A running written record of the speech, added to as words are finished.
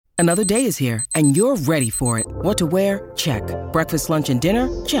Another day is here, and you're ready for it. What to wear? Check. Breakfast, lunch, and dinner?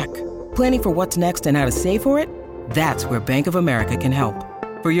 Check. Planning for what's next and how to save for it? That's where Bank of America can help.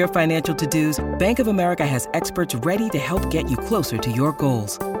 For your financial to-dos, Bank of America has experts ready to help get you closer to your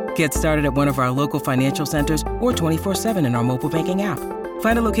goals. Get started at one of our local financial centers or 24/7 in our mobile banking app.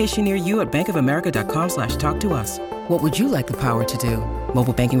 Find a location near you at bankofamerica.com/talktous. What would you like the power to do?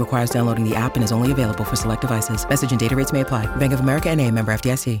 Mobile banking requires downloading the app and is only available for select devices. Message and data rates may apply. Bank of America N.A., member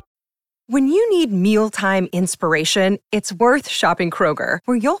FDIC. When you need mealtime inspiration, it's worth shopping Kroger,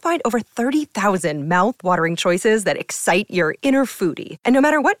 where you'll find over 30,000 mouth-watering choices that excite your inner foodie. And no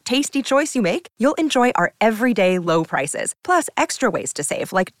matter what tasty choice you make, you'll enjoy our everyday low prices, plus extra ways to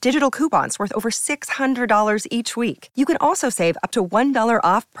save, like digital coupons worth over $600 each week. You can also save up to $1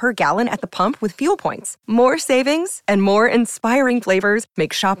 off per gallon at the pump with fuel points. More savings and more inspiring flavors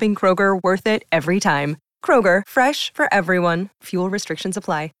make shopping Kroger worth it every time. Kroger, fresh for everyone. Fuel restrictions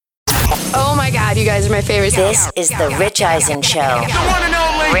apply. Oh my God, you guys are my favorite. This is the Rich Eisen Show. The one and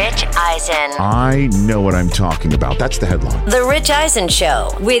only Rich Eisen. I know what I'm talking about. That's the headline. The Rich Eisen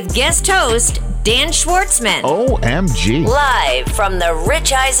Show with guest host Dan Schwartzman. OMG. Live from the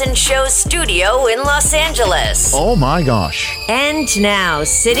Rich Eisen Show studio in Los Angeles. Oh my gosh. And now,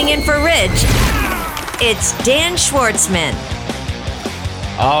 sitting in for Rich, it's Dan Schwartzman.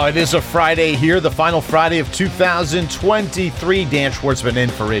 Oh, it is a Friday here, the final Friday of 2023. Dan Schwartzman in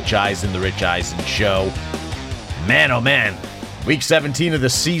for Rich Eisen, the Rich Eisen Show. Man, oh man, week 17 of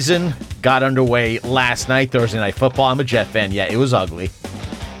the season got underway last night, Thursday Night Football. I'm a Jet fan. Yeah, it was ugly.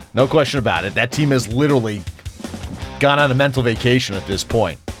 No question about it. That team has literally gone on a mental vacation at this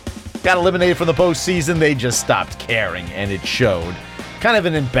point. Got eliminated from the postseason. They just stopped caring, and it showed. Kind of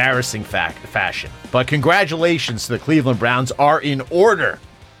an embarrassing fashion. But congratulations to the Cleveland Browns are in order.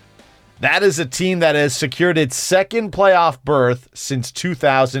 That is a team that has secured its second playoff berth since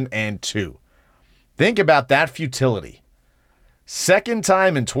 2002. Think about that futility. Second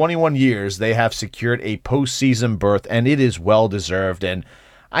time in 21 years they have secured a postseason berth, and it is well-deserved. And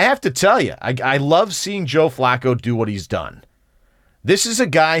I have to tell you, I love seeing Joe Flacco do what he's done. This is a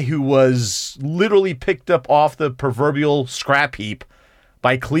guy who was literally picked up off the proverbial scrap heap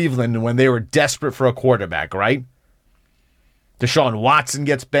by Cleveland when they were desperate for a quarterback, right? Deshaun Watson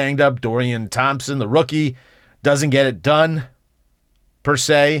gets banged up. Dorian Thompson, the rookie, doesn't get it done, per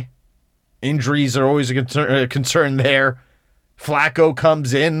se. Injuries are always a concern there. Flacco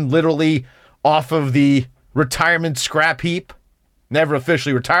comes in literally off of the retirement scrap heap. Never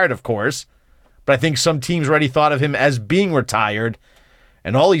officially retired, of course. But I think some teams already thought of him as being retired.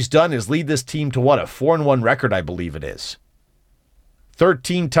 And all he's done is lead this team to what? A 4-1 record, I believe it is.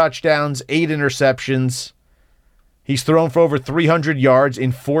 13 touchdowns, 8 interceptions. He's thrown for over 300 yards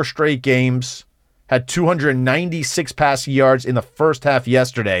in 4 straight games. Had 296 passing yards in the first half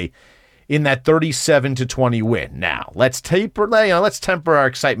yesterday in that 37-20 win. Now, let's temper our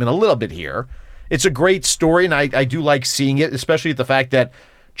excitement a little bit here. It's a great story, and I do like seeing it, especially the fact that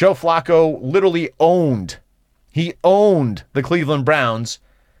Joe Flacco literally owned the Cleveland Browns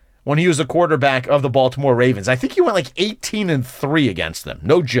when he was the quarterback of the Baltimore Ravens. I think he went like 18-3 against them.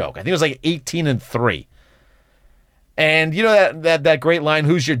 No joke. I think it was like 18-3. And you know that great line,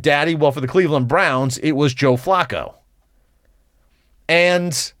 who's your daddy? Well, for the Cleveland Browns, it was Joe Flacco.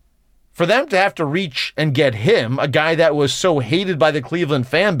 And for them to have to reach and get him, a guy that was so hated by the Cleveland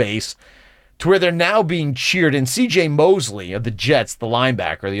fan base, to where they're now being cheered. And C.J. Mosley of the Jets, the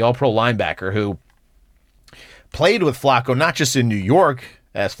linebacker, the all-pro linebacker, who played with Flacco, not just in New York,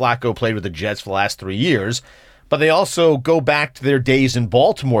 as Flacco played with the Jets for the last 3 years, but they also go back to their days in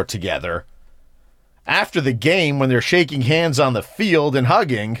Baltimore together. After the game, when they're shaking hands on the field and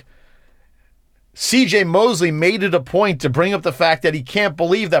hugging, C.J. Mosley made it a point to bring up the fact that he can't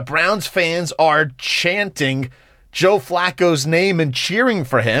believe that Browns fans are chanting Joe Flacco's name and cheering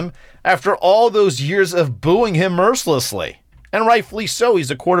for him after all those years of booing him mercilessly. And rightfully so. He's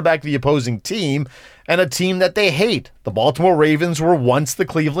a quarterback of the opposing team and a team that they hate. The Baltimore Ravens were once the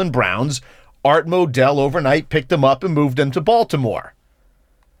Cleveland Browns. Art Modell overnight picked them up and moved them to Baltimore.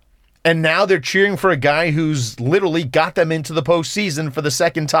 And now they're cheering for a guy who's literally got them into the postseason for the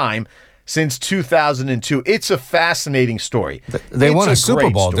second time since 2002. It's a fascinating story. They won a Super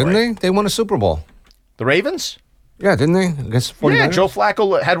Bowl, didn't they? They won a Super Bowl. The Ravens? Yeah, didn't they? Against the 49ers? Yeah, Joe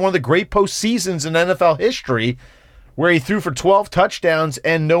Flacco had one of the great postseasons in NFL history where he threw for 12 touchdowns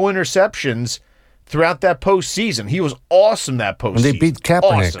and no interceptions throughout that postseason. He was awesome that postseason. And they beat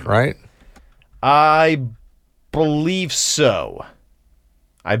Kaepernick, awesome. Right? I believe so.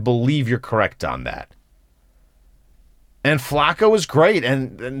 I believe you're correct on that. And Flacco was great,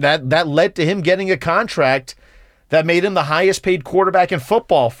 and that led to him getting a contract that made him the highest paid quarterback in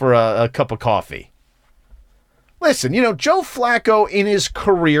football for a cup of coffee. Listen, Joe Flacco in his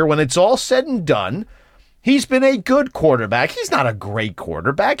career, when it's all said and done, he's been a good quarterback. He's not a great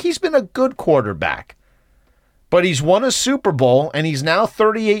quarterback. He's been a good quarterback. But he's won a Super Bowl, and he's now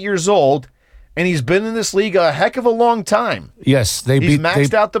 38 years old, and he's been in this league a heck of a long time. Yes, They beat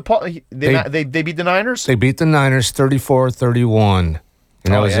the Niners? They beat the Niners 34-31, and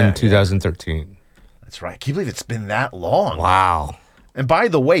that was in 2013. That's right. Can you believe it's been that long? Wow. And by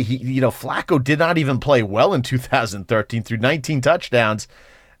the way, Flacco did not even play well in 2013 through 19 touchdowns.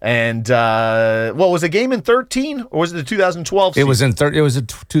 And, was the game in 13 or was it the 2012 season? It was a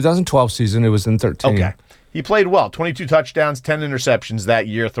 2012 season. It was in 13. Okay. He played well. 22 touchdowns, 10 interceptions that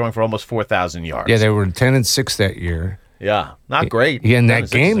year, throwing for almost 4,000 yards. Yeah, they were 10-6 that year. Yeah, not great. In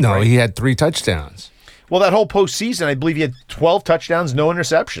that game, though, he had 3 touchdowns. Well, that whole postseason, I believe he had 12 touchdowns, no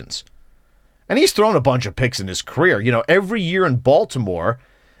interceptions. And he's thrown a bunch of picks in his career. Every year in Baltimore,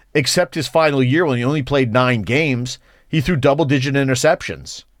 except his final year when he only played 9 games, he threw double-digit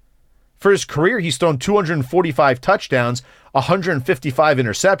interceptions. For his career, he's thrown 245 touchdowns, 155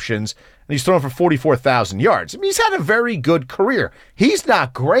 interceptions, and he's thrown for 44,000 yards. I mean, he's had a very good career. He's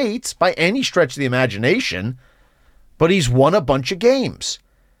not great by any stretch of the imagination, but he's won a bunch of games.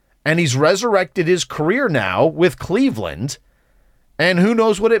 And he's resurrected his career now with Cleveland, and who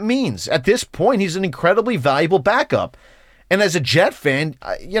knows what it means. At this point, he's an incredibly valuable backup. And as a Jet fan,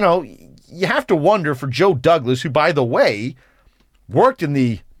 you have to wonder for Joe Douglas, who, by the way, worked in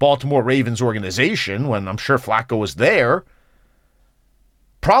the Baltimore Ravens organization when I'm sure Flacco was there,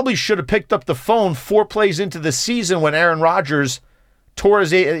 probably should have picked up the phone 4 plays into the season when Aaron Rodgers tore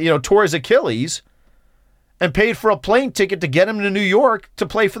his Achilles and paid for a plane ticket to get him to New York to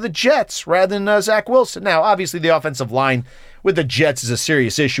play for the Jets rather than Zach Wilson. Now, obviously, the offensive line with the Jets is a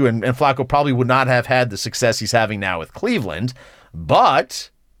serious issue, and Flacco probably would not have had the success he's having now with Cleveland,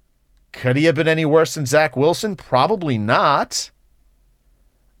 but could he have been any worse than Zach Wilson? Probably not.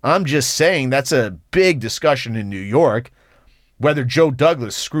 I'm just saying that's a big discussion in New York, whether Joe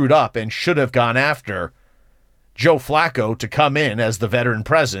Douglas screwed up and should have gone after Joe Flacco to come in as the veteran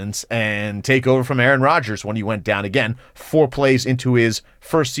presence and take over from Aaron Rodgers when he went down again 4 plays into his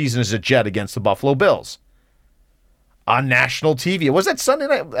first season as a Jet against the Buffalo Bills. On national TV. Was that Sunday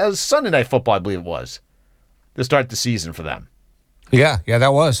night? Sunday Night Football, I believe it was, to start the season for them. Yeah,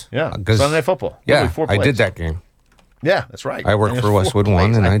 that was. Yeah, Sunday Night Football. Yeah, I did that game. Yeah, that's right. I worked for Westwood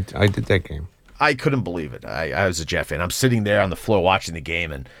One, and I did that game. I couldn't believe it. I was a Jet fan. I'm sitting there on the floor watching the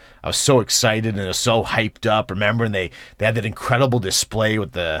game, and I was so excited and I was so hyped up. Remember, and they had that incredible display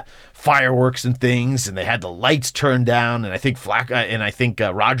with the fireworks and things, and they had the lights turned down, and I think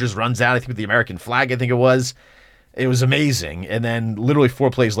Rodgers runs out, I think with the American flag, I think it was. It was amazing. And then literally 4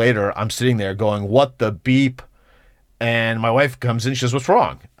 plays later, I'm sitting there going, what the beep? And my wife comes in, she says, what's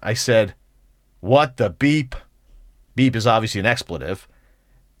wrong? I said, what the beep? Beep is obviously an expletive.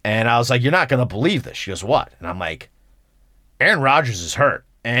 And I was like, you're not going to believe this. She goes, what? And I'm like, Aaron Rodgers is hurt,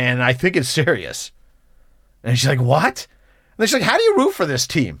 and I think it's serious. And she's like, what? And then she's like, how do you root for this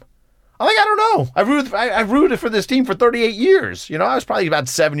team? I'm like, I don't know. I've rooted for this team for 38 years. I was probably about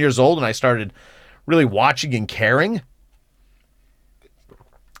 7 years old when I started really watching and caring.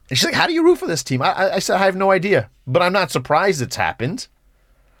 And she's like, how do you root for this team? I said, I have no idea, but I'm not surprised it's happened.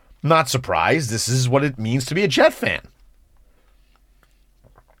 Not surprised. This is what it means to be a Jet fan.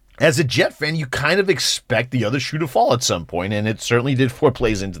 As a Jet fan, you kind of expect the other shoe to fall at some point, and it certainly did 4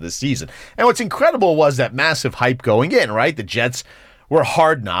 plays into the season. And what's incredible was that massive hype going in, right? The Jets were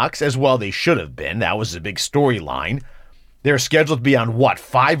hard knocks, as well they should have been. That was a big storyline. They're scheduled to be on,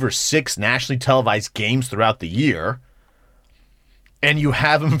 5 or 6 nationally televised games throughout the year, and you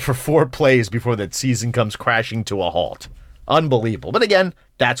have them for 4 plays before that season comes crashing to a halt. Unbelievable. But again,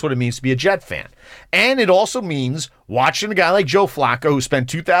 that's what it means to be a Jet fan. And it also means watching a guy like Joe Flacco, who spent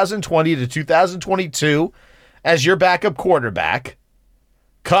 2020 to 2022 as your backup quarterback,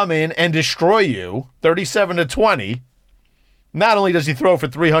 come in and destroy you 37-20. Not only does he throw for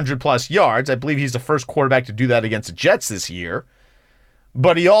 300-plus yards, I believe he's the first quarterback to do that against the Jets this year,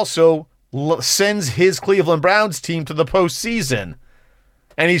 but he also sends his Cleveland Browns team to the postseason,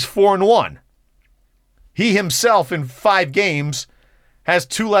 and he's 4-1. He himself, in 5 games, has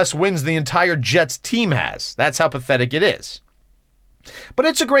 2 less wins than the entire Jets team has. That's how pathetic it is. But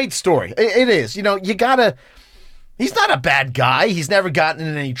it's a great story. It is. You gotta... He's not a bad guy. He's never gotten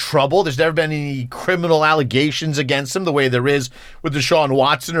in any trouble. There's never been any criminal allegations against him the way there is with Deshaun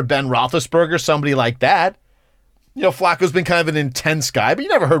Watson or Ben Roethlisberger, somebody like that. Flacco's been kind of an intense guy, but you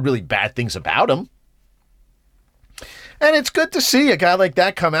never heard really bad things about him. And it's good to see a guy like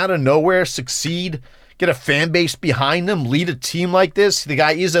that come out of nowhere, succeed, get a fan base behind him, lead a team like this. The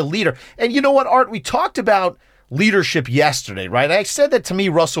guy is a leader. And you know what, Art? We talked about leadership yesterday, right? I said that to me,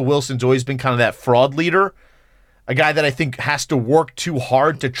 Russell Wilson's always been kind of that fraud leader, a guy that I think has to work too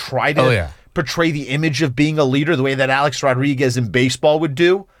hard to try to portray the image of being a leader the way that Alex Rodriguez in baseball would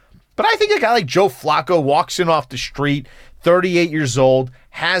do. But I think a guy like Joe Flacco walks in off the street, 38 years old,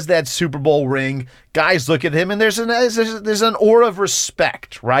 has that Super Bowl ring. Guys look at him, and there's an aura of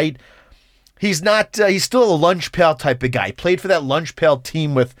respect, right? He's still a lunch pail type of guy. He played for that lunch pail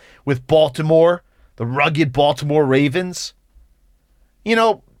team with Baltimore, the rugged Baltimore Ravens. You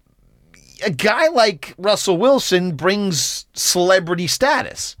know, a guy like Russell Wilson brings celebrity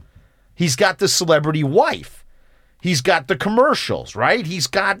status. He's got the celebrity wife. He's got the commercials, right? He's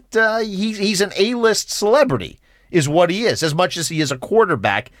an A-list celebrity, is what he is, as much as he is a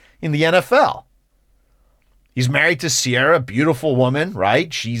quarterback in the NFL. He's married to Sierra, a beautiful woman,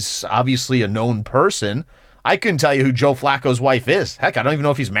 right? She's obviously a known person. I couldn't tell you who Joe Flacco's wife is. Heck, I don't even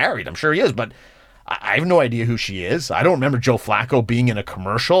know if he's married. I'm sure he is, but I have no idea who she is. I don't remember Joe Flacco being in a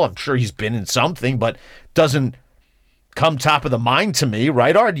commercial. I'm sure he's been in something, but doesn't come top of the mind to me,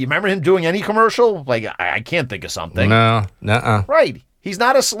 right? Art, do you remember him doing any commercial? Like, I can't think of something. No, nuh-uh. Right. He's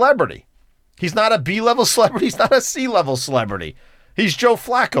not a celebrity. He's not a B-level celebrity. He's not a C-level celebrity. He's Joe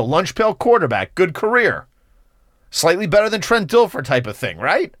Flacco, lunch pail quarterback, good career. Slightly better than Trent Dilfer type of thing,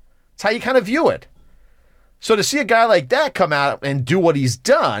 right? That's how you kind of view it. So to see a guy like that come out and do what he's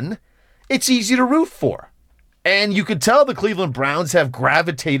done, it's easy to root for. And you could tell the Cleveland Browns have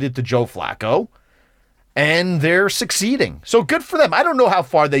gravitated to Joe Flacco, and they're succeeding. So good for them. I don't know how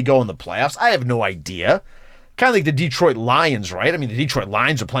far they go in the playoffs. I have no idea. Kind of like the Detroit Lions, right? I mean, the Detroit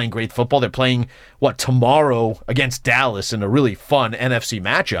Lions are playing great football. They're playing, tomorrow against Dallas in a really fun NFC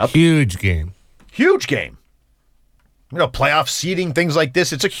matchup. Huge game. Huge game. Playoff seeding, things like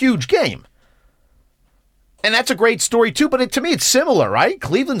this. It's a huge game. And that's a great story, too. But to me, it's similar, right?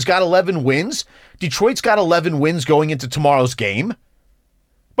 Cleveland's got 11 wins. Detroit's got 11 wins going into tomorrow's game.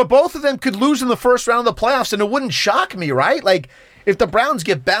 But both of them could lose in the first round of the playoffs, and it wouldn't shock me, right? Like, if the Browns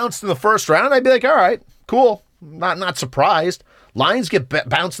get bounced in the first round, I'd be like, all right, cool. Not surprised. Lions get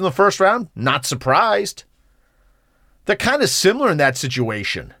bounced in the first round, not surprised. They're kind of similar in that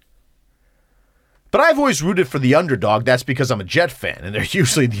situation. But I've always rooted for the underdog. That's because I'm a Jet fan, and they're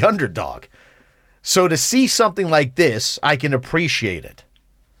usually the underdog. So to see something like this, I can appreciate it.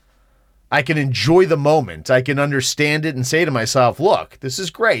 I can enjoy the moment. I can understand it and say to myself, look, this is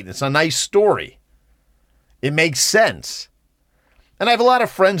great. It's a nice story. It makes sense. And I have a lot of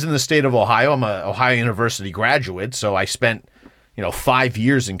friends in the state of Ohio. I'm an Ohio University graduate, so I spent, 5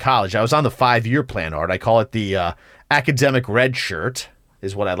 years in college. I was on the 5-year plan, Art. I call it the academic red shirt,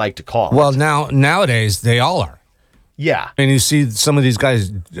 is what I like to call it. Well, nowadays, they all are. Yeah. And you see some of these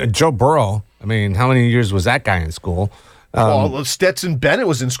guys, Joe Burrow, how many years was that guy in school? Stetson Bennett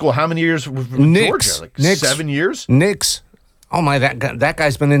was in school. How many years with Georgia? Like 7 years? Nix. Oh, my, that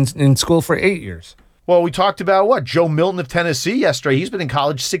guy's been in school for 8 years. Well, we talked about Joe Milton of Tennessee yesterday. He's been in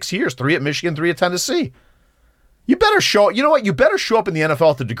college 6 years, 3 at Michigan, 3 at Tennessee. You better show up in the NFL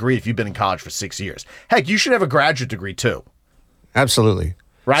with a degree if you've been in college for 6 years. Heck, you should have a graduate degree too. Absolutely.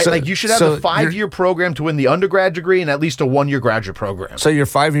 Right? You should have the 5-year program to win the undergrad degree and at least a 1-year graduate program. So your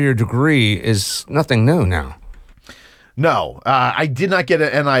 5-year degree is nothing new now. No, I did not get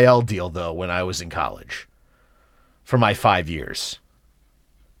an NIL deal, though, when I was in college for my 5 years.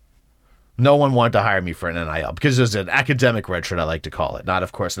 No one wanted to hire me for an NIL because it was an academic red shirt, I like to call it, not,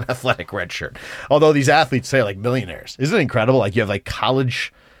 of course, an athletic red shirt. Although these athletes say like millionaires. Isn't it incredible? You have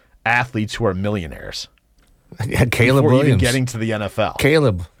college athletes who are millionaires. Yeah, Caleb before Williams. even getting to the NFL.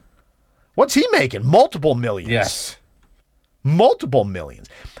 Caleb. What's he making? Multiple millions. Yes. Multiple millions.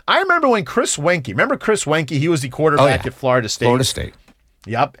 I remember when Chris Wenke, he was the quarterback at Florida State. Florida State.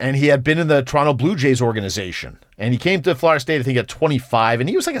 Yep, and he had been in the Toronto Blue Jays organization. And he came to Florida State, I think, at 25, and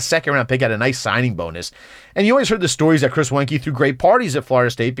he was like a second-round pick, had a nice signing bonus. And you always heard the stories that Chris Wenke threw great parties at Florida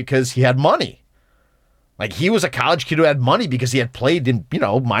State because he had money. Like, he was a college kid who had money because he had played in,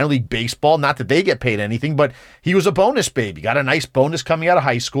 minor league baseball. Not that they get paid anything, but he was a bonus baby. Got a nice bonus coming out of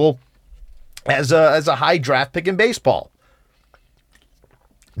high school as a high draft pick in baseball.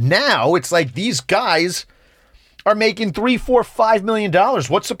 Now, it's like these guys are making $3, $4, $5 million.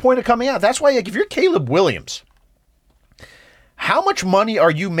 What's the point of coming out? That's why, if you're Caleb Williams, how much money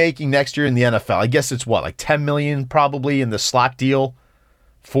are you making next year in the NFL? I guess it's like $10 million probably in the slot deal.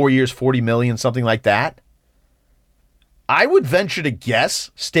 4 years, $40 million, something like that. I would venture to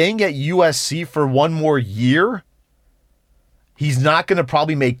guess, staying at USC for one more year, he's not going to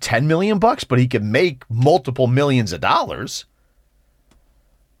probably make $10 million, but he could make multiple millions of dollars.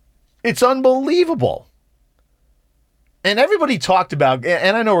 It's unbelievable. And everybody talked about,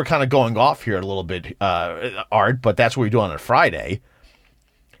 and I know we're kind of going off here a little bit, Art, but that's what we do on a Friday.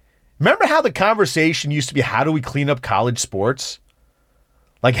 Remember how the conversation used to be, how do we clean up college sports?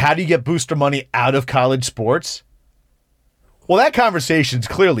 Like, how do you get booster money out of college sports? Well, that conversation's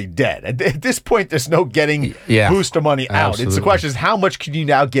clearly dead. At this point, there's no getting booster money out. Absolutely. It's the question is, how much can you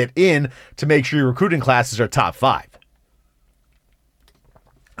now get in to make sure your recruiting classes are top 5?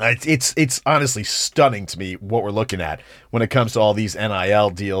 It's honestly stunning to me what we're looking at when it comes to all these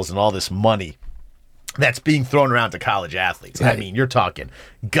NIL deals and all this money that's being thrown around to college athletes. I mean, you're talking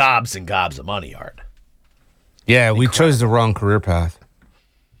gobs and gobs of money, Art. Yeah, we chose the wrong career path.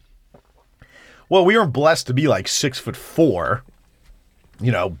 Well, we weren't blessed to be like 6'4",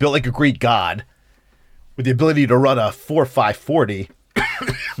 built like a Greek god, with the ability to run a 4.5 40.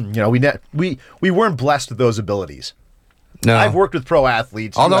 We weren't blessed with those abilities. No, I've worked with pro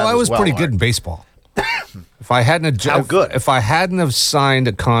athletes. Although I was pretty good in baseball. If I hadn't if I hadn't have signed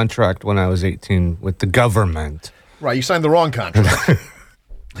a contract when I was 18 with the government, right? You signed the wrong contract,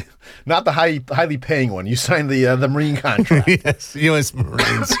 not the highly paying one. You signed the Marine contract. Yes, U.S.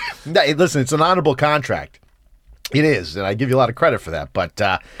 Marines. Hey, listen, it's an honorable contract. It is, and I give you a lot of credit for that. But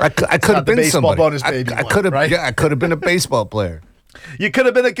I could have been baseball somebody. bonus baby. I could have. Right? Yeah, I could have been a baseball player. You could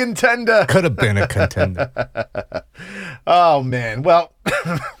have been a contender. Could have been a contender. Oh man, well,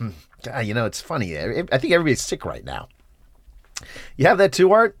 it's funny. I think everybody's sick right now. You have that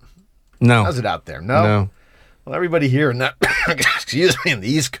too, Art? No. How's it out there? No. Well, everybody here in that, excuse me, in the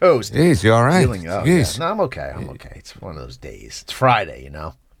East Coast. Jeez, you all right? Yeah. No, I'm okay. It's one of those days. It's Friday,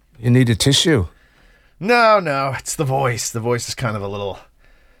 You need a tissue. No, it's the voice. The voice is kind of a little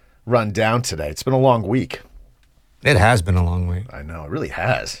run down today. It's been a long week. It has been a long week. I know, it really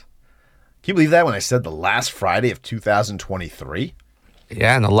has. Can you believe that when I said the last Friday of 2023?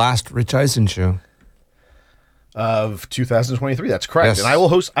 Yeah, and the last Rich Eisen show. Of 2023, that's correct. Yes. And I will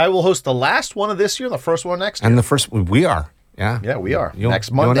host the last one of this year and the first one next year. And the first, we are. Yeah. Yeah, we are. You, next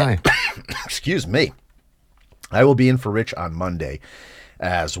Monday. You and I. Excuse me. I will be in for Rich on Monday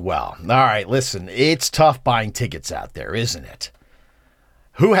as well. All right, listen, it's tough buying tickets out there, isn't it?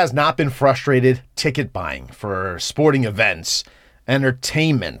 Who has not been frustrated ticket buying for sporting events,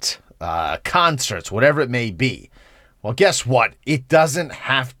 entertainment, concerts, whatever it may be? Well, guess what? It doesn't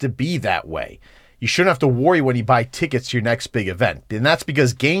have to be that way. You shouldn't have to worry when you buy tickets to your next big event. And that's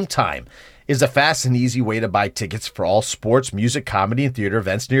because Game Time is a fast and easy way to buy tickets for all sports, music, comedy, and theater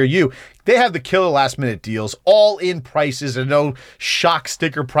events near you. They have the killer last-minute deals, all-in prices, and no shock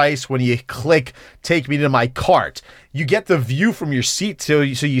sticker price when you click Take Me to My Cart. You get the view from your seat so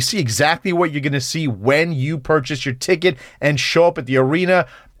you see exactly what you're going to see when you purchase your ticket and show up at the arena.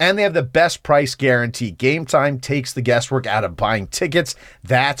 And they have the best price guarantee. Game Time takes the guesswork out of buying tickets.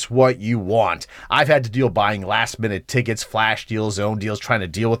 That's what you want. I've had to deal buying last-minute tickets, flash deals, zone deals, trying to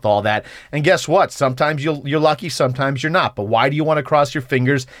deal with all that. And guess what? Sometimes you're lucky, sometimes you're not. But why do you want to cross your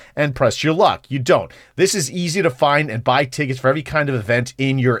fingers and press your luck? You don't. This is easy to find and buy tickets for every kind of event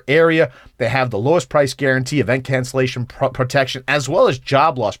in your area. They have the lowest price guarantee, event cancellation protection, as well as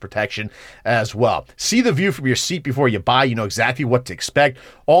job loss protection as well. See the view from your seat before you buy. You know exactly what to expect.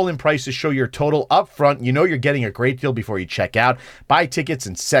 All-in prices show your total up front. You know you're getting a great deal before you check out. Buy tickets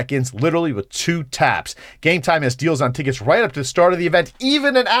in seconds, literally with 2 taps. Game Time has deals on tickets right up to the start of the event,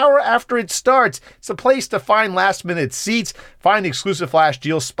 even an hour after it starts. It's a place to find last-minute seats, find exclusive flash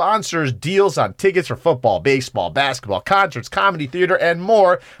deals, sponsors, deals on tickets for football, baseball, basketball, concerts, comedy, theater, and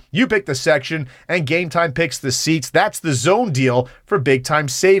more. You pick the section, and Game Time picks the seats. That's the zone deal for big-time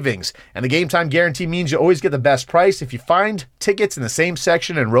savings. And the Game Time guarantee means you always get the best price. If you find tickets in the same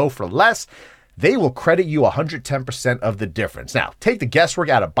section and row for less, they will credit you 110% of the difference. Now, take the guesswork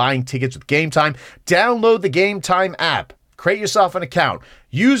out of buying tickets with Game Time. Download the Game Time app. Create yourself an account.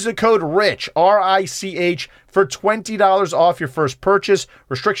 Use the code RICH, R-I-C-H, for $20 off your first purchase.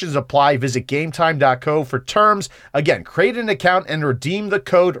 Restrictions apply. Visit GameTime.co for terms. Again, create an account and redeem the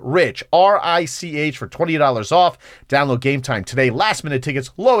code RICH, R-I-C-H, for $20 off. Download Game Time today. Last-minute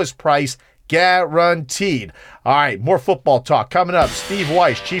tickets, lowest price, guaranteed. All right, more football talk coming up. Steve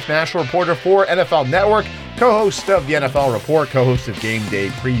Weiss, chief national reporter for NFL Network, co-host of the NFL Report, co-host of Game Day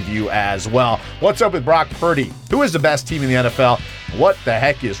Preview as well. What's up with Brock Purdy? Who is the best team in the NFL? What the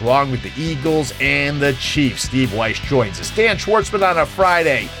heck is wrong with the Eagles and the Chiefs? Steve Weiss joins us. Dan Schwartzman on a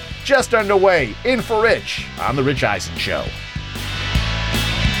Friday, just underway, in for Rich on The Rich Eisen Show.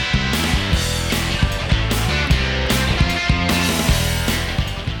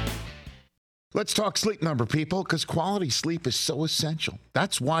 Let's talk Sleep Number, people, because quality sleep is so essential.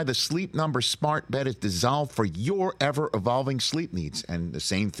 That's why the Sleep Number smart bed is designed for your ever-evolving sleep needs, and the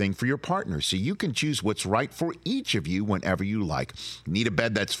same thing for your partner, so you can choose what's right for each of you whenever you like. Need a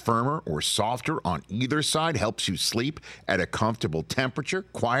bed that's firmer or softer on either side, helps you sleep at a comfortable temperature,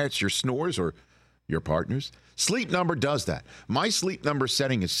 quiets your snores or your partner's? Sleep Number does that. My Sleep Number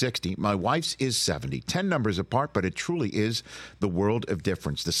setting is 60. My wife's is 70. 10 numbers apart, but it truly is the world of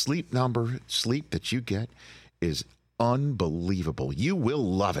difference. The Sleep Number sleep that you get is unbelievable. You will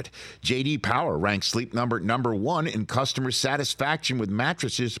love it. J.D. Power ranks Sleep Number number 1 in customer satisfaction with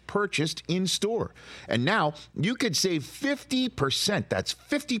mattresses purchased in store. And now you could save 50%. That's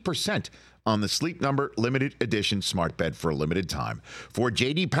 50% on the Sleep Number limited edition smart bed for a limited time. For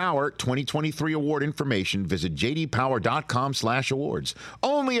J.D. Power 2023 award information, visit jdpower.com/awards.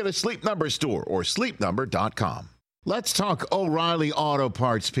 Only at a Sleep Number store or sleepnumber.com. Let's talk O'Reilly Auto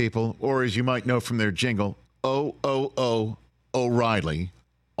Parts, people, or as you might know from their jingle, O'Reilly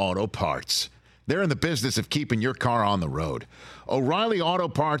Auto Parts. They're in the business of keeping your car on the road. O'Reilly Auto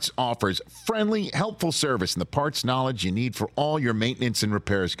Parts offers friendly, helpful service and the parts knowledge you need for all your maintenance and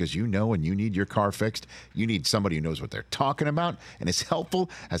repairs, because you know when you need your car fixed, you need somebody who knows what they're talking about and is helpful,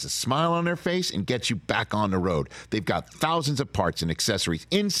 has a smile on their face, and gets you back on the road. They've got thousands of parts and accessories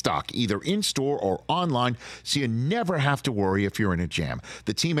in stock, either in-store or online, so you never have to worry if you're in a jam.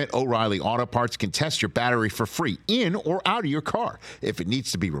 The team at O'Reilly Auto Parts can test your battery for free in or out of your car. If it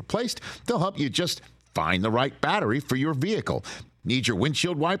needs to be replaced, they'll help you just find the right battery for your vehicle. Need your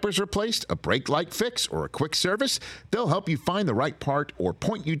windshield wipers replaced, a brake light fix, or a quick service? They'll help you find the right part or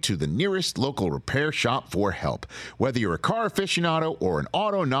point you to the nearest local repair shop for help. Whether you're a car aficionado or an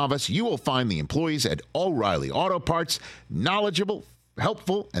auto novice, you will find the employees at O'Reilly Auto Parts knowledgeable,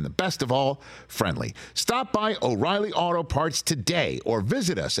 helpful, and the best of all, friendly. Stop by O'Reilly Auto Parts today or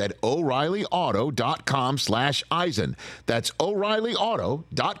visit us at O'ReillyAuto.com/Eisen. That's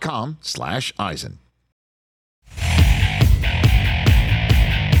O'ReillyAuto.com/Eisen.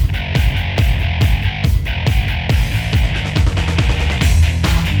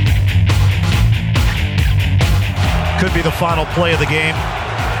 Could be the final play of the game.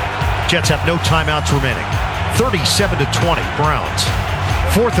 Jets have no timeouts remaining. 37-20, Browns.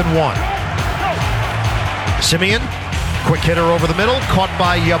 4th and 1. Simeon, quick hitter over the middle, caught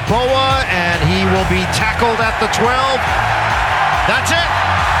by Yeboah, and he will be tackled at the 12. That's it.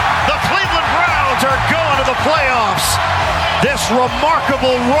 The Cleveland Browns are going to the playoffs. This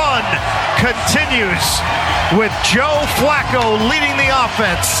remarkable run continues with Joe Flacco leading the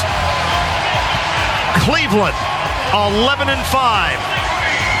offense. Cleveland 11-5.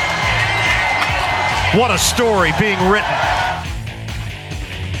 What a story being written.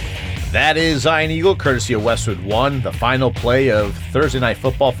 That is Iron Eagle, courtesy of Westwood One, the final play of Thursday Night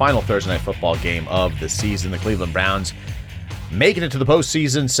Football, final Thursday Night Football game of the season. The Cleveland Browns making it to the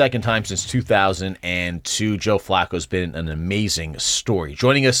postseason, second time since 2002. Joe Flacco's been an amazing story.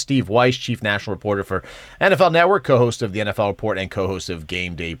 Joining us, Steve Weiss, chief national reporter for NFL Network, co-host of the NFL Report, and co-host of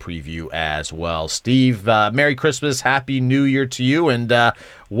Game Day Preview as well. Steve, Merry Christmas, Happy New Year to you, and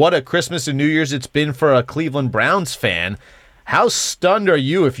what a Christmas and New Year's it's been for a Cleveland Browns fan. How stunned are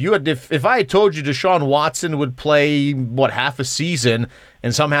you if I had told you Deshaun Watson would play, half a season,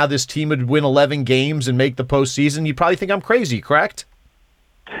 and somehow this team would win 11 games and make the postseason? You'd probably think I'm crazy, correct?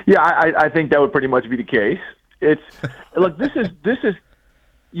 Yeah, I think that would pretty much be the case. It's look, this is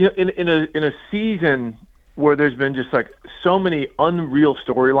in a season where there's been just like so many unreal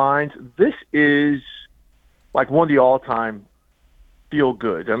storylines. This is like one of the all-time feel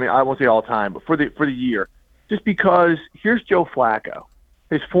goods. I mean, I won't say all-time, but for the year. Just because here's Joe Flacco,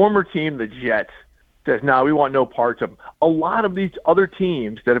 his former team, the Jets, says, no, we want no parts of him. A lot of these other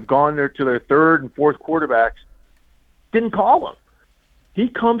teams that have gone there to their third and fourth quarterbacks didn't call him. He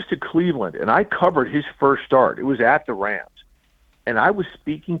comes to Cleveland, and I covered his first start. It was at the Rams. And I was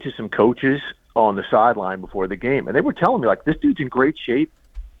speaking to some coaches on the sideline before the game, and they were telling me, like, this dude's in great shape,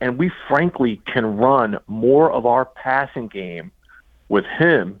 and we frankly can run more of our passing game with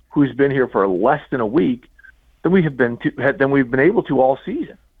him, who's been here for less than a week, than we've been able to all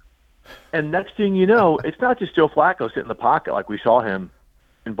season. And next thing you know, it's not just Joe Flacco sitting in the pocket like we saw him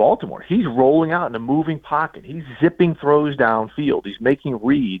in Baltimore. He's rolling out in a moving pocket. He's zipping throws downfield. He's making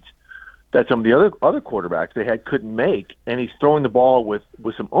reads that some of the other quarterbacks they had couldn't make, and he's throwing the ball with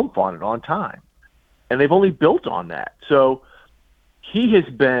some oomph on it on time. And they've only built on that. So he has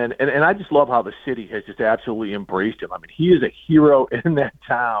been, and I just love how the city has just absolutely embraced him. I mean, he is a hero in that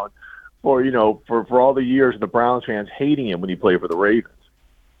town for all the years of the Browns fans hating him when he played for the Ravens.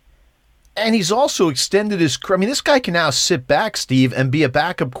 And he's also extended his career. I mean, this guy can now sit back, Steve, and be a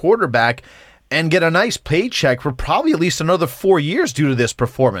backup quarterback and get a nice paycheck for probably at least another 4 years due to this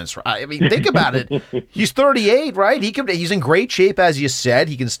performance. I mean, think about it. He's 38, right? He's in great shape, as you said.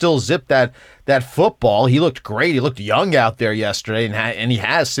 He can still zip that football. He looked great. He looked young out there yesterday, and he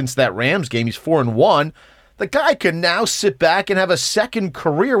has since that Rams game. He's 4-1. The guy can now sit back and have a second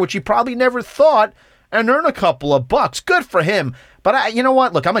career, which he probably never thought, and earn a couple of bucks. Good for him. But you know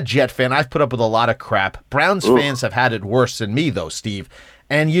what? Look, I'm a Jet fan. I've put up with a lot of crap. Browns fans have had it worse than me, though, Steve.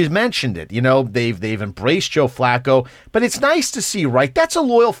 And you mentioned it. You know, they've embraced Joe Flacco. But it's nice to see, right? That's a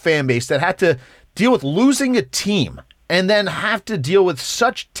loyal fan base that had to deal with losing a team and then have to deal with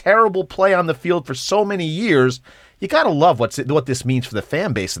such terrible play on the field for so many years. You got to love what this means for the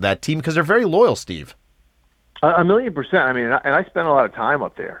fan base of that team because they're very loyal, Steve. 1,000,000%. I mean, and I spent a lot of time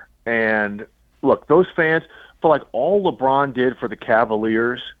up there. And look, those fans, for like all LeBron did for the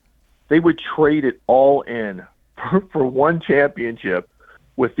Cavaliers, they would trade it all in for one championship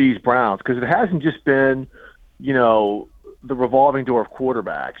with these Browns, because it hasn't just been, you know, the revolving door of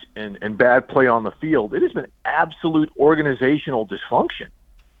quarterbacks and bad play on the field. It has been absolute organizational dysfunction.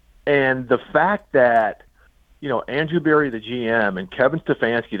 And the fact that, you know, Andrew Berry, the GM, and Kevin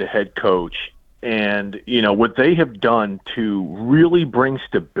Stefanski, the head coach, and, you know, what they have done to really bring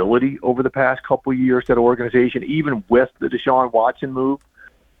stability over the past couple of years to that organization, even with the Deshaun Watson move,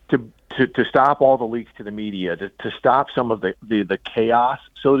 to stop all the leaks to the media, to stop some of the chaos,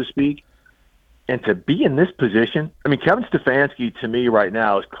 so to speak, and to be in this position. I mean, Kevin Stefanski, to me right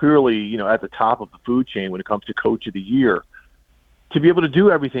now, is clearly, you know, at the top of the food chain when it comes to Coach of the Year, to be able to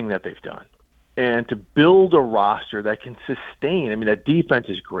do everything that they've done and to build a roster that can sustain. I mean, that defense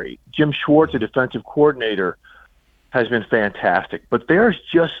is great. Jim Schwartz, the defensive coordinator, has been fantastic. But there's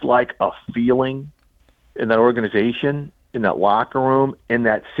just like a feeling in that organization, in that locker room, in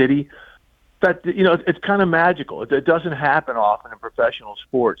that city, that, you know, it's kind of magical. It doesn't happen often in professional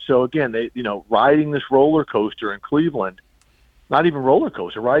sports. So again, they, you know, riding this roller coaster in Cleveland, not even roller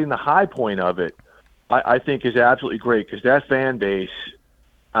coaster, riding the high point of it, I think is absolutely great, because that fan base,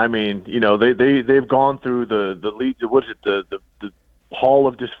 I mean, you know, they've gone through the league, what is it, the hall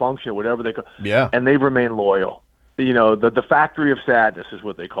of dysfunction, whatever they call it, yeah, and they've remained loyal. You know, the factory of sadness is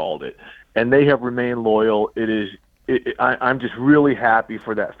what they called it, and they have remained loyal. I'm just really happy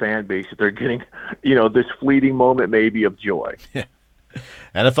for that fan base that they're getting, you know, this fleeting moment maybe of joy. Yeah.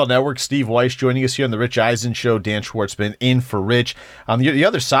 NFL Network, Steve Weiss joining us here on the Rich Eisen Show. Dan Schwartzman in for Rich. On the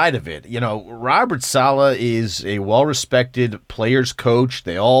other side of it, you know, Robert Saleh is a well-respected players coach.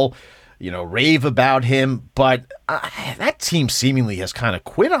 They all, you know, rave about him, but that team seemingly has kind of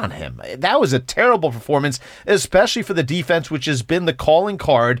quit on him. That was a terrible performance, especially for the defense, which has been the calling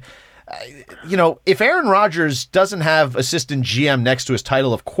card. You know, if Aaron Rodgers doesn't have assistant GM next to his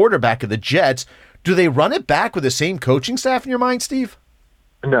title of quarterback of the Jets, do they run it back with the same coaching staff in your mind, Steve?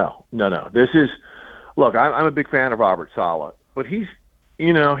 No. This is, look, I'm a big fan of Robert Saleh, but he's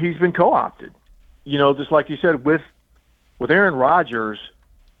been co-opted. You know, just like you said, with Aaron Rodgers,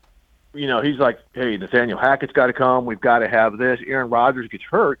 you know, he's like, hey, Nathaniel Hackett's got to come. We've got to have this. Aaron Rodgers gets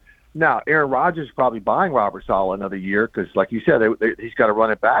hurt. Now, Aaron Rodgers is probably buying Robert Saleh another year because, like you said, he's got to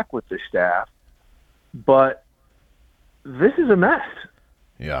run it back with this staff. But this is a mess.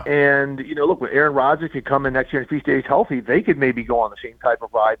 Yeah. And, you know, look, when Aaron Rodgers could come in next year and if he stays healthy, they could maybe go on the same type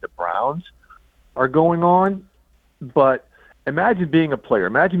of ride the Browns are going on. But imagine being a player.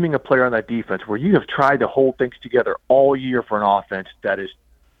 Imagine being a player on that defense where you have tried to hold things together all year for an offense that is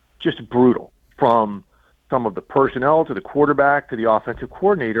just brutal, from some of the personnel to the quarterback to the offensive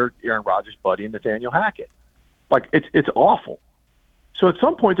coordinator, Aaron Rodgers' buddy, and Nathaniel Hackett. Like, it's awful. So at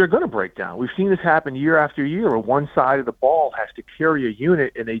some point, they're going to break down. We've seen this happen year after year where one side of the ball has to carry a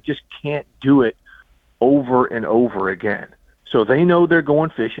unit, and they just can't do it over and over again. So they know they're going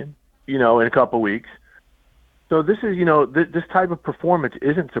fishing, you know, in a couple of weeks. So this is, you know, this type of performance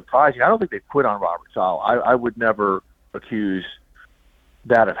isn't surprising. I don't think they quit on Robert Saleh. I would never accuse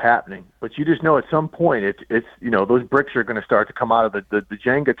that of happening. But you just know at some point it's you know, those bricks are going to start to come out of the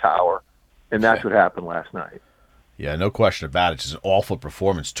Jenga tower, and that's what happened last night. Yeah, no question about it. It's just an awful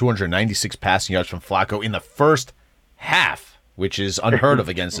performance. 296 passing yards from Flacco in the first half, which is unheard of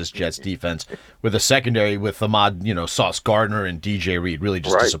against this Jets defense, with a secondary with Ahmad, you know, Sauce Gardner and DJ Reed. Really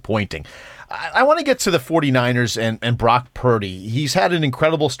just disappointing. I want to get to the 49ers and Brock Purdy. He's had an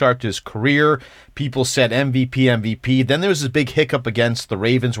incredible start to his career. People said MVP. Then there was this big hiccup against the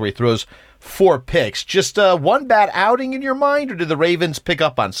Ravens where he throws 4 picks. Just one bad outing in your mind, or did the Ravens pick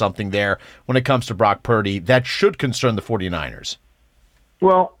up on something there when it comes to Brock Purdy that should concern the 49ers?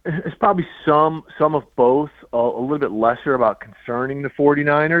 Well, it's probably some of both, a little bit lesser about concerning the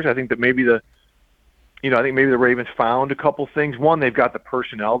 49ers. I think that maybe the I think maybe the Ravens found a couple things. One, they've got the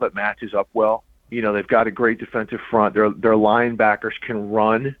personnel that matches up well. They've got a great defensive front. Their linebackers can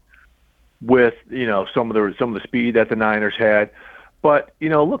run with, some of the speed that the Niners had. But,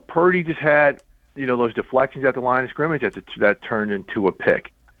 look, Purdy just had, those deflections at the line of scrimmage that turned into a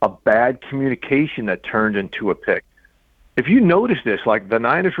pick. A bad communication that turned into a pick. If you notice this, like the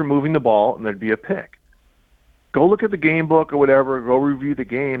Niners were moving the ball and there'd be a pick. Go look at the game book or whatever, go review the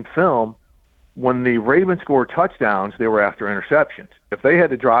game film. When the Ravens scored touchdowns, they were after interceptions. If they had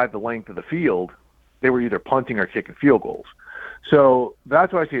to drive the length of the field, they were either punting or kicking field goals. So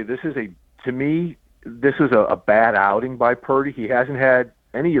that's why I say this is a bad outing by Purdy. He hasn't had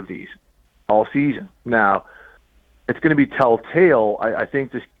any of these all season. Now, it's going to be telltale. I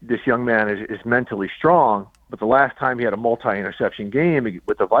think this young man is mentally strong, but the last time he had a multi-interception game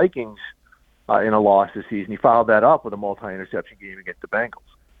with the Vikings in a loss this season, he followed that up with a multi-interception game against the Bengals.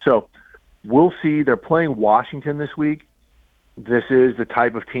 So we'll see. They're playing Washington this week. This is the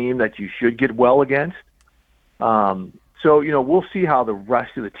type of team that you should get well against. So, we'll see how the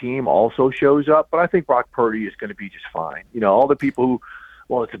rest of the team also shows up, but I think Brock Purdy is going to be just fine. All the people who,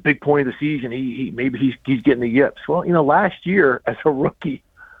 well, it's a big point of the season, maybe he's getting the yips. Well, last year as a rookie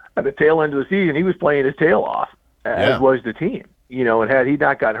at the tail end of the season, he was playing his tail off, as was the team. And had he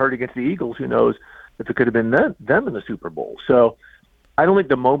not got hurt against the Eagles, who knows if it could have been them in the Super Bowl. So I don't think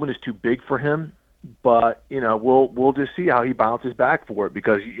the moment is too big for him, but, we'll just see how he bounces back for it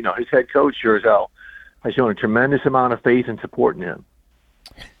because, his head coach sure as hell has shown a tremendous amount of faith and support in him.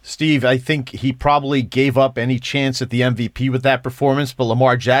 Steve, I think he probably gave up any chance at the MVP with that performance, but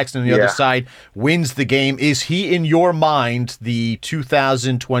Lamar Jackson on the other side wins the game. Is he, in your mind, the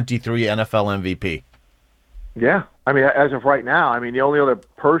 2023 NFL MVP? Yeah. I mean, as of right now, the only other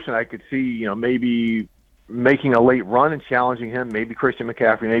person I could see, maybe making a late run and challenging him, maybe Christian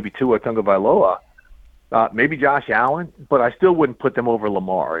McCaffrey, maybe Tua Tagovailoa, maybe Josh Allen, but I still wouldn't put them over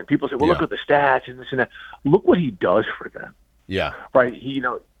Lamar. And people say, well, look at the stats and this and that. Look what he does for them. Yeah. Right.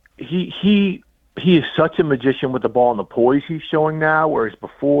 He is such a magician with the ball and the poise he's showing now, whereas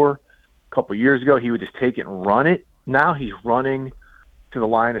before, a couple of years ago, he would just take it and run it. Now he's running to the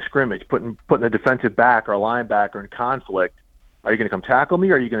line of scrimmage, putting a defensive back or a linebacker in conflict. Are you going to come tackle me,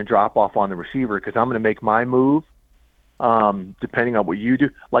 or are you going to drop off on the receiver? Because I'm going to make my move, depending on what you do.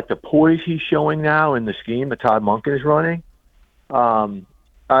 Like the poise he's showing now in the scheme that Todd Monken is running,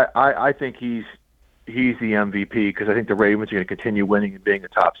 I think he's the MVP because I think the Ravens are going to continue winning and being a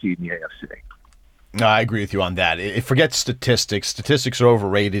top seed in the AFC. No, I agree with you on that. Forget statistics. Statistics are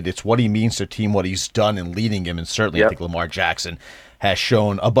overrated. It's what he means to a team, what he's done in leading him, and certainly I think Lamar Jackson has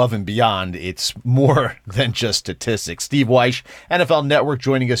shown above and beyond. It's more than just statistics. Steve Weish, NFL Network,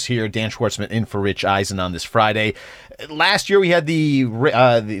 joining us here. Dan Schwartzman in for Rich Eisen on this Friday. Last year we had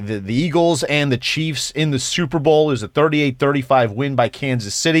the Eagles and the Chiefs in the Super Bowl. It was a 38-35 win by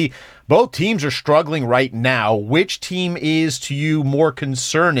Kansas City. Both teams are struggling right now. Which team is to you more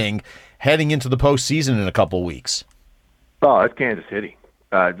concerning heading into the postseason in a couple weeks? Oh, it's Kansas City,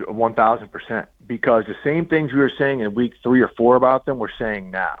 1,000%. Because the same things we were saying in week 3 or 4 about them, we're saying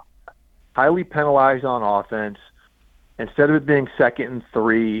now. Highly penalized on offense. Instead of it being 2nd and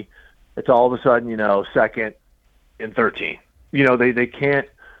 3, it's all of a sudden, second and 13. They can't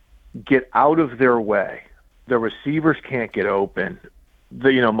get out of their way. The receivers can't get open.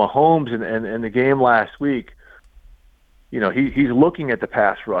 Mahomes in the game last week, he's looking at the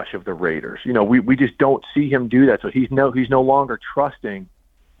pass rush of the Raiders. We just don't see him do that. So he's no longer trusting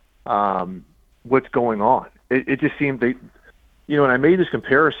what's going on. It just seemed when I made this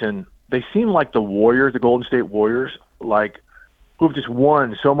comparison, they seem like the Warriors, the Golden State Warriors, who have just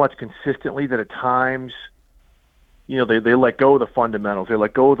won so much consistently that at times, they let go of the fundamentals, they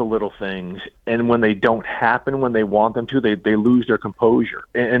let go of the little things, and when they don't happen when they want them to, they lose their composure.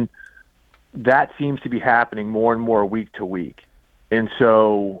 And that seems to be happening more and more week to week. And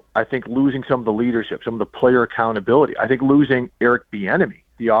so I think losing some of the leadership, some of the player accountability, I think losing Eric Bieniemy,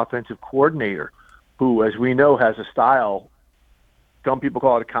 the offensive coordinator, who, as we know, has a style. Some people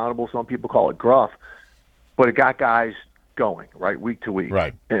call it accountable, some people call it gruff, but it got guys going, right, week to week.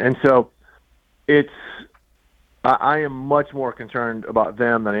 Right. And so I am much more concerned about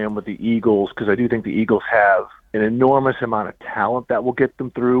them than I am with the Eagles because I do think the Eagles have an enormous amount of talent that will get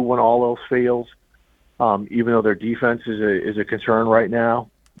them through when all else fails, even though their defense is a concern right now.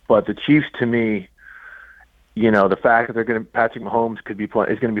 But the Chiefs, to me, the fact that Patrick Mahomes is going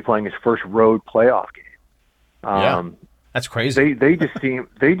to be playing his first road playoff game. That's crazy. They just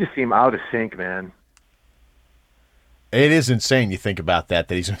seem out of sync, man. It is insane. You think about that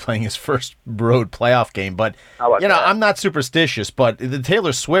he's been playing his first road playoff game. But, I'm not superstitious, but the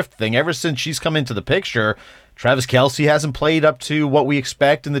Taylor Swift thing, ever since she's come into the picture, Travis Kelce hasn't played up to what we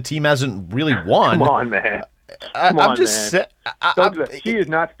expect, and the team hasn't really won. Come on, man. I'm just saying. She is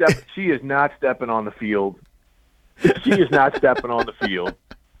not stepping on the field. She is not stepping on the field.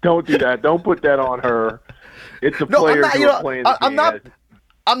 Don't do that. Don't put that on her. It's a player playing the game.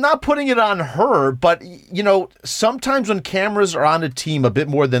 I'm not putting it on her, but, sometimes when cameras are on a team a bit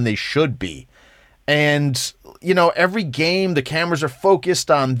more than they should be, and, every game the cameras are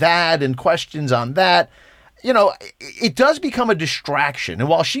focused on that and questions on that, it does become a distraction. And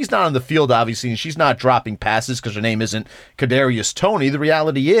while she's not on the field, obviously, and she's not dropping passes because her name isn't Kadarius Toney, the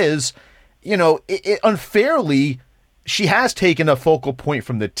reality is, unfairly, she has taken a focal point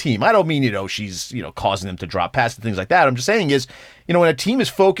from the team. I don't mean, she's, causing them to drop passes and things like that. I'm just saying is, when a team is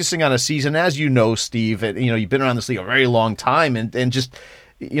focusing on a season, as you know, Steve, you've been around this league a very long time, and just,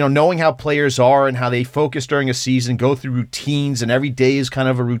 knowing how players are and how they focus during a season, go through routines, and every day is kind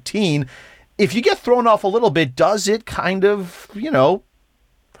of a routine. If you get thrown off a little bit, does it kind of,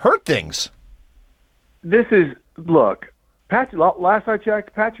 hurt things? Look, last I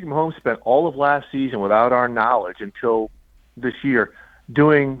checked, Patrick Mahomes spent all of last season without our knowledge until this year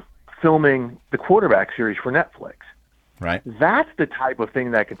filming the quarterback series for Netflix. Right. That's the type of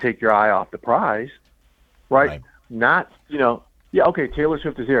thing that can take your eye off the prize, right? Not, okay, Taylor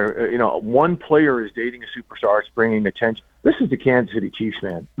Swift is here. One player is dating a superstar. It's bringing attention. This is the Kansas City Chiefs,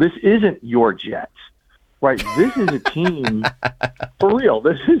 man. This isn't your Jets, right? This is a team, for real.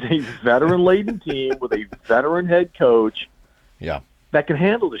 This is a veteran-laden team with a veteran head coach that can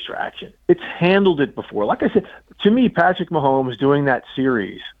handle distraction. It's handled it before. Like I said, to me, Patrick Mahomes doing that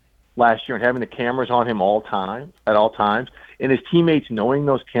series last year and having the cameras on him at all times, and his teammates knowing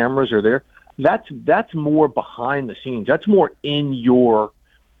those cameras are there, that's more behind the scenes. That's more in your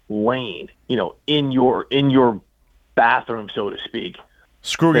lane, in your bathroom, so to speak.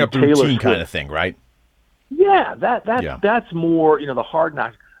 Screwing up the routine kind of thing, right? Yeah, that's more, the hard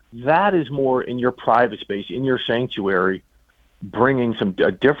knocks. That is more in your private space, in your sanctuary, bringing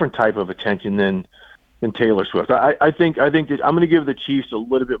a different type of attention than Taylor Swift. I think that I'm going to give the Chiefs a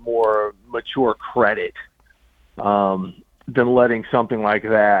little bit more mature credit than letting something like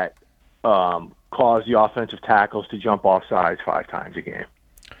that cause the offensive tackles to jump off sides 5 times a game.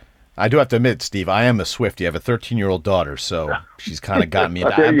 I do have to admit, Steve, I am a Swiftie. I have a 13-year-old daughter, so she's kind of got me.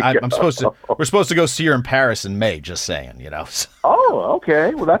 We're supposed to go see her in Paris in May. Just saying, Oh,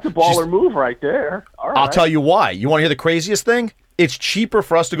 okay. Well, that's a baller move right there. All right. I'll tell you why. You want to hear the craziest thing? It's cheaper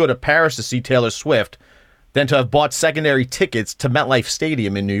for us to go to Paris to see Taylor Swift than to have bought secondary tickets to MetLife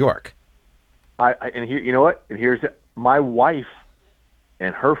Stadium in New York. And here, you know what? And here's my wife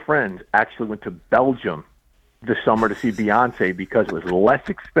and her friends actually went to Belgium this summer to see Beyonce because it was less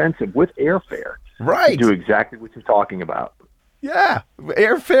expensive with airfare. Right. To do exactly what you're talking about. Yeah.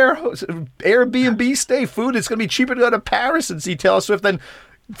 Airfare, Airbnb stay, food. It's going to be cheaper to go to Paris and see Taylor Swift than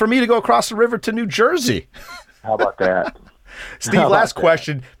for me to go across the river to New Jersey. How about that? Steve, last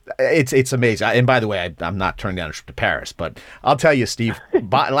question. It's amazing. And by the way, I'm not turning down a trip to Paris, but I'll tell you, Steve,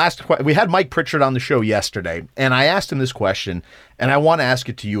 we had Mike Pritchard on the show yesterday, and I asked him this question, and I want to ask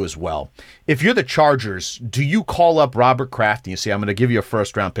it to you as well. If you're the Chargers, do you call up Robert Kraft and you say, I'm going to give you a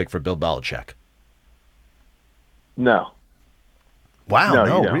first-round pick for Bill Belichick? No. Wow,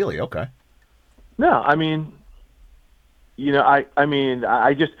 no really? Okay. No, I mean,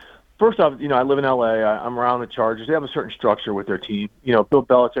 I just... First off, I live in L.A. I'm around the Chargers. They have a certain structure with their team. Bill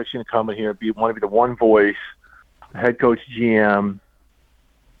Belichick's going to come in here, want to be the one voice, head coach, GM,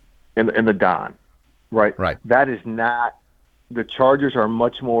 and the Don, right? Right. That is not – the Chargers are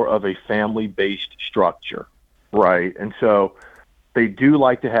much more of a family-based structure, right? And so they do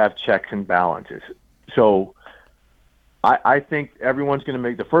like to have checks and balances. So I think everyone's going to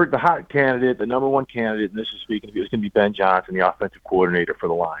make the hot candidate, the number one candidate, and this is speaking of you, is going to be Ben Johnson, the offensive coordinator for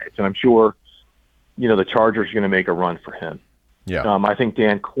the Lions. And I'm sure, the Chargers are going to make a run for him. Yeah. I think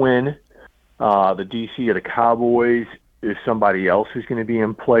Dan Quinn, the DC of the Cowboys, is somebody else who's going to be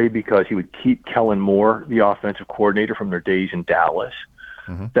in play because he would keep Kellen Moore, the offensive coordinator, from their days in Dallas.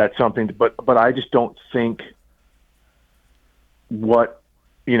 Mm-hmm. That's something, but I just don't think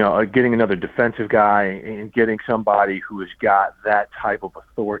getting another defensive guy and getting somebody who has got that type of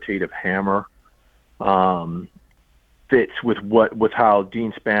authoritative hammer fits with how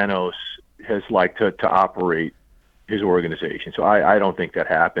Dean Spanos has liked to operate his organization. So I don't think that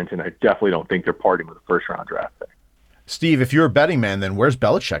happens, and I definitely don't think they're parting with a first-round draft pick. Steve, if you're a betting man, then where's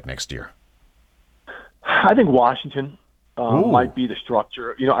Belichick next year? I think Washington might be the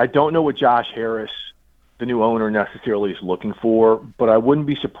structure. I don't know what Josh Harris the new owner necessarily is looking for, but I wouldn't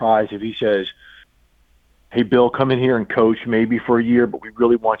be surprised if he says, hey, Bill, come in here and coach maybe for a year, but we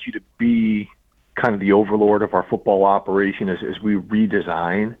really want you to be kind of the overlord of our football operation as we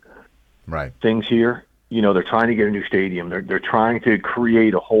redesign things here. They're trying to get a new stadium. They're trying to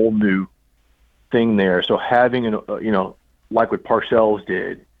create a whole new thing there. So having, like what Parcells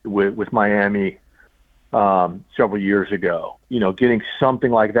did with Miami several years ago, getting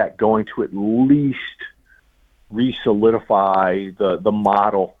something like that going to at least re-solidify the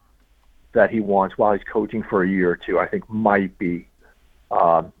model that he wants while he's coaching for a year or two, I think might be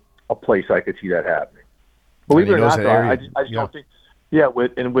a place I could see that happening. Believe it or not, I just don't think. Yeah,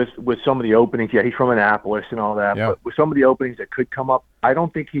 with some of the openings, he's from Annapolis and all that. But with some of the openings that could come up, I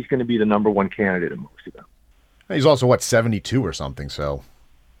don't think he's going to be the number one candidate in most of them. He's also 72 or something, so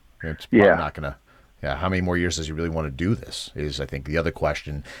it's probably not going to. Yeah, how many more years does he really want to do this is, I think, the other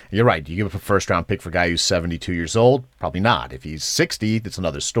question. You're right. Do you give up a first-round pick for a guy who's 72 years old? Probably not. If he's 60, that's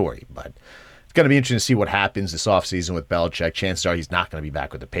another story. But it's going to be interesting to see what happens this offseason with Belichick. Chances are he's not going to be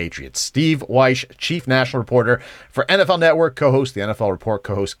back with the Patriots. Steve Weish, chief national reporter for NFL Network, co-host the NFL Report,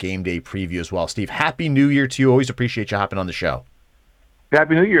 co-host Game Day Preview as well. Steve, Happy New Year to you. Always appreciate you hopping on the show.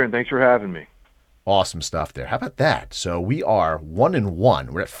 Happy New Year, and thanks for having me. Awesome stuff there. How about that? So we are 1-1.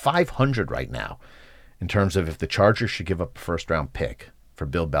 We're at 500 right now. In terms of if the Chargers should give up a first-round pick for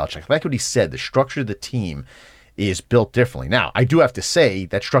Bill Belichick. Like what he said, the structure of the team is built differently. Now, I do have to say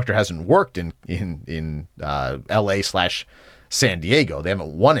that structure hasn't worked in L.A./San Diego. They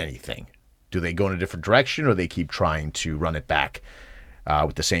haven't won anything. Do they go in a different direction, or they keep trying to run it back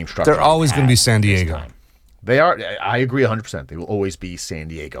with the same structure? They're always going to be San Diego. They are. I agree 100%. They will always be San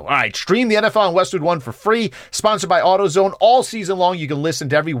Diego. All right, stream the NFL on Westwood One for free. Sponsored by AutoZone. All season long, you can listen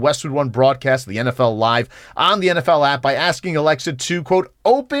to every Westwood One broadcast of the NFL live on the NFL app by asking Alexa to, quote,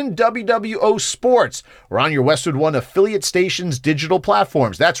 open WWO Sports or on your Westwood One affiliate station's digital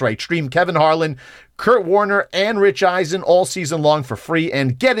platforms. That's right. Stream Kevin Harlan, Kurt Warner, and Rich Eisen all season long for free,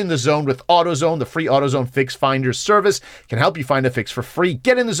 and get in the zone with AutoZone. The free AutoZone Fix Finder service can help you find a fix for free.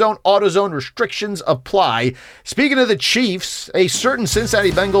 Get in the zone. AutoZone. Restrictions apply. Speaking of the Chiefs, a certain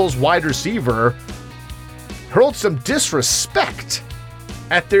Cincinnati Bengals wide receiver hurled some disrespect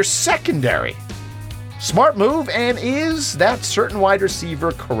at their secondary. Smart move, and is that certain wide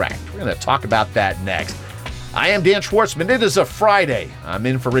receiver correct? We're going to talk about that next. I am Dan Schwartzman. It is a Friday. I'm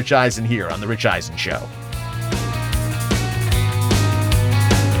in for Rich Eisen here on The Rich Eisen Show.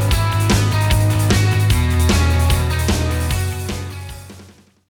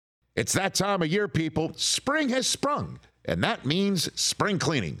 It's that time of year, people. Spring has sprung, and that means spring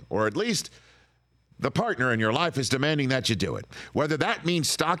cleaning, or at least the partner in your life is demanding that you do it. Whether that means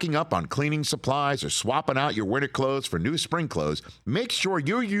stocking up on cleaning supplies or swapping out your winter clothes for new spring clothes, make sure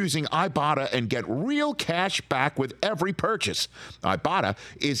you're using Ibotta and get real cash back with every purchase. Ibotta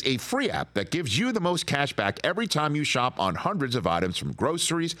is a free app that gives you the most cash back every time you shop on hundreds of items, from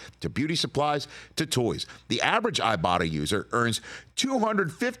groceries to beauty supplies to toys. The average Ibotta user earns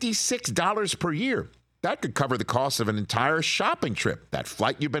 $256 per year. That could cover the cost of an entire shopping trip, that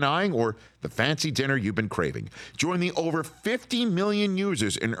flight you've been eyeing, or the fancy dinner you've been craving. Join the over 50 million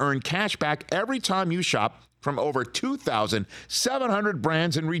users and earn cash back every time you shop from over 2,700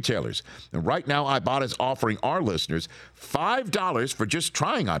 brands and retailers. And right now, Ibotta is offering our listeners $5 for just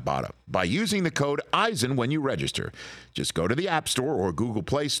trying Ibotta by using the code Eisen when you register. Just go to the App Store or Google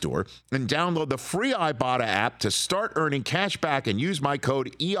Play Store and download the free Ibotta app to start earning cash back and use my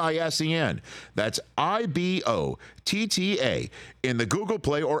code EISEN. That's IBOTTA in the Google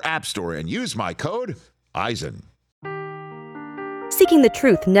Play or App Store, and use my code Eisen. Seeking the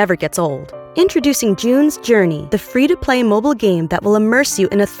truth never gets old. Introducing June's Journey, the free-to-play mobile game that will immerse you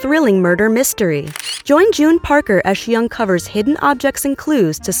in a thrilling murder mystery. Join June Parker as she uncovers hidden objects and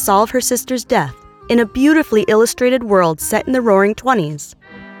clues to solve her sister's death in a beautifully illustrated world set in the Roaring '20s.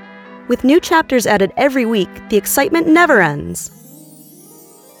 With new chapters added every week, the excitement never ends.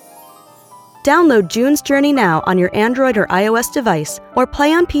 Download June's Journey now on your Android or iOS device, or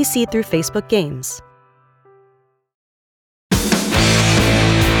play on PC through Facebook Games.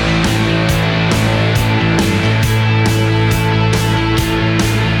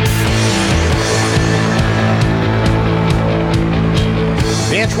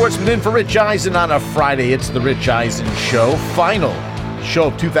 Dan Schwartzman in for Rich Eisen on a Friday. It's the Rich Eisen Show. Final show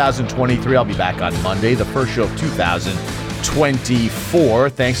of 2023. I'll be back on Monday, the first show of 2024.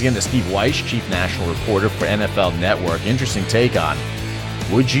 Thanks again to Steve Weish, Chief National Reporter for NFL Network. Interesting take on,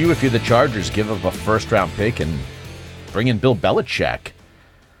 would you, if you're the Chargers, give up a first-round pick and bring in Bill Belichick?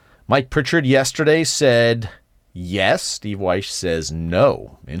 Mike Pritchard yesterday said yes. Steve Weish says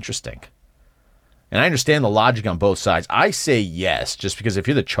no. Interesting. And I understand the logic on both sides. I say yes, just because if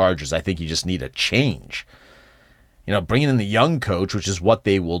you're the Chargers, I think you just need a change. Bringing in the young coach, which is what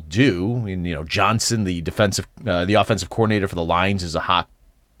they will do. And, Johnson, the offensive coordinator for the Lions, is a hot,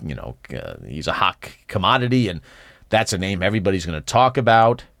 he's a hot commodity, and that's a name everybody's going to talk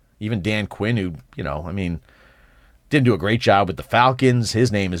about. Even Dan Quinn, who, didn't do a great job with the Falcons.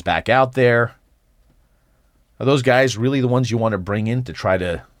 His name is back out there. Are those guys really the ones you want to bring in to try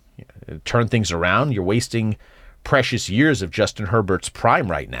to turn things around? You're wasting precious years of Justin Herbert's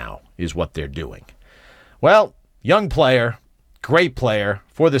prime right now, is what they're doing. Well, young player, great player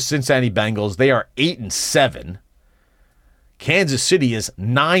for the Cincinnati Bengals. They are 8-7. Kansas City is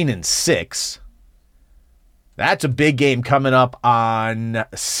 9-6. That's a big game coming up on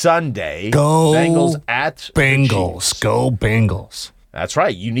Sunday. Go Bengals at Bengals. Go Bengals. That's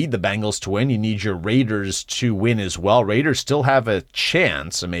right. You need the Bengals to win. You need your Raiders to win as well. Raiders still have a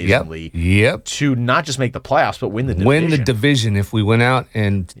chance, amazingly, to not just make the playoffs, but win the division. Win the division if we win out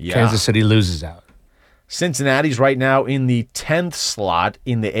and Kansas City loses out. Cincinnati's right now in the 10th slot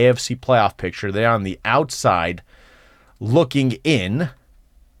in the AFC playoff picture. They're on the outside looking in.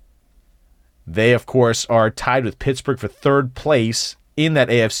 They, of course, are tied with Pittsburgh for third place in that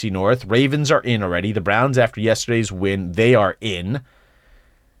AFC North. Ravens are in already. The Browns, after yesterday's win, they are in.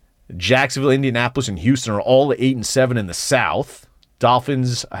 Jacksonville, Indianapolis, and Houston are all 8-7 in the South.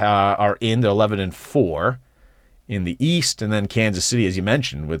 Dolphins are in. They're 11-4 in the East. And then Kansas City, as you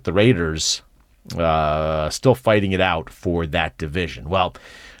mentioned, with the Raiders still fighting it out for that division. Well,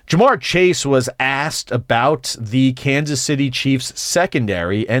 Jamar Chase was asked about the Kansas City Chiefs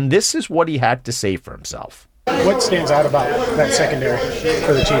secondary, and this is what he had to say for himself. What stands out about that secondary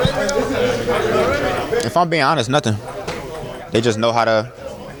for the Chiefs? If I'm being honest, nothing. They just know how to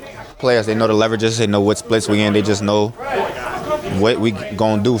play us. They know the leverages. They know what splits we in. They just know what we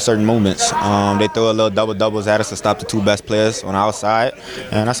gonna do, certain movements. They throw a little double-doubles at us to stop the two best players on our side,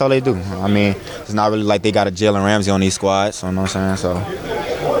 and that's all they do. It's not really like they got a Jalen Ramsey on these squads, you know what I'm saying?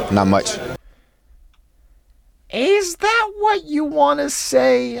 So, not much. Is that what you want to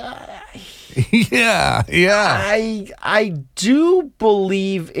say? Yeah. I do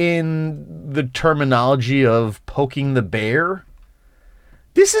believe in the terminology of poking the bear.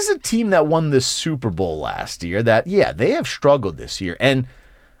 This is a team that won the Super Bowl last year that, they have struggled this year. And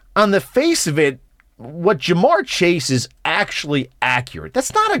on the face of it, what Jamar Chase is actually accurate.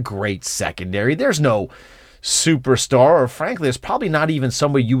 That's not a great secondary. There's no superstar, or frankly, there's probably not even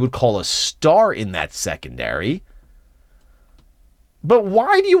somebody you would call a star in that secondary. But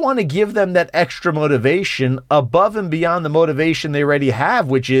why do you want to give them that extra motivation above and beyond the motivation they already have,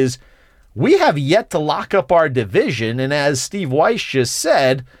 which is, we have yet to lock up our division, and as Steve Weiss just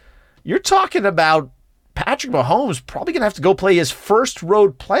said, you're talking about Patrick Mahomes probably going to have to go play his first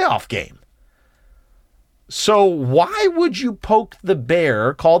road playoff game. So why would you poke the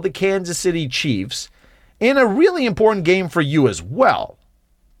bear, called the Kansas City Chiefs, in a really important game for you as well?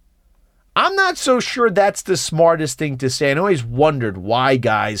 I'm not so sure that's the smartest thing to say. I always wondered why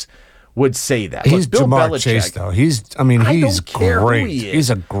guys would say that. He's Bill Jamar Belichick, Chase, though. He's great. He's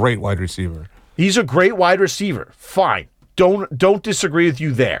a great wide receiver. He's a great wide receiver. Fine. Don't disagree with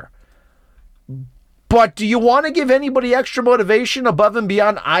you there. But do you want to give anybody extra motivation above and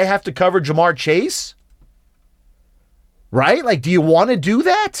beyond, I have to cover Jamar Chase? Right? Like, do you want to do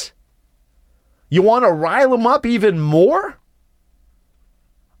that? You want to rile him up even more?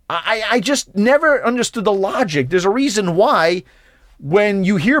 I just never understood the logic. There's a reason why when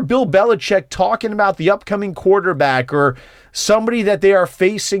you hear Bill Belichick talking about the upcoming quarterback or somebody that they are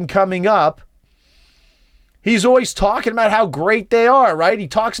facing coming up, he's always talking about how great they are, right? He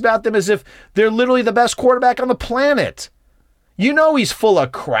talks about them as if they're literally the best quarterback on the planet. You know he's full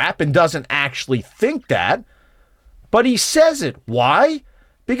of crap and doesn't actually think that, but he says it. Why?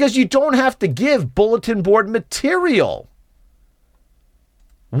 Because you don't have to give bulletin board material.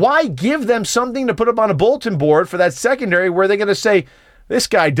 Why give them something to put up on a bulletin board for that secondary where they're going to say, this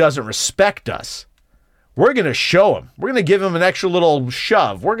guy doesn't respect us? We're going to show him. We're going to give him an extra little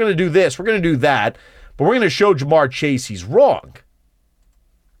shove. We're going to do this. We're going to do that. But we're going to show Jamar Chase he's wrong.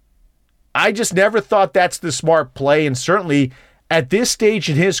 I just never thought that's the smart play. And certainly at this stage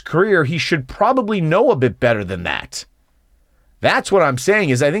in his career, he should probably know a bit better than that. That's what I'm saying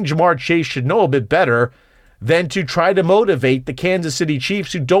is I think Jamar Chase should know a bit better than to try to motivate the Kansas City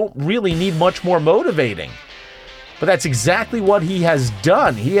Chiefs, who don't really need much more motivating. But that's exactly what he has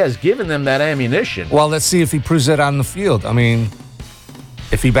done. He has given them that ammunition. Well, let's see if he proves it on the field. I mean,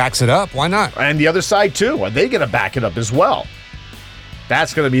 if he backs it up, why not? And the other side, too. Are they going to back it up as well?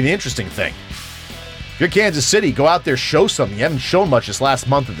 That's going to be the interesting thing. If you're Kansas City, go out there, show something. You haven't shown much this last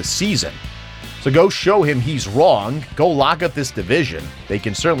month of the season. So go show him he's wrong. Go lock up this division. They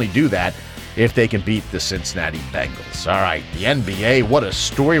can certainly do that if they can beat the Cincinnati Bengals. All right, the NBA, what a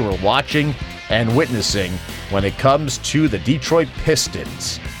story we're watching and witnessing when it comes to the Detroit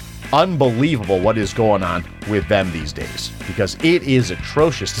Pistons. Unbelievable what is going on with them these days, because it is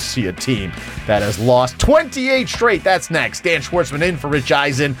atrocious to see a team that has lost 28 straight. That's next. Dan Schwartzman in for Rich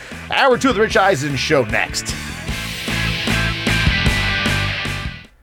Eisen. Hour 2 of the Rich Eisen Show next.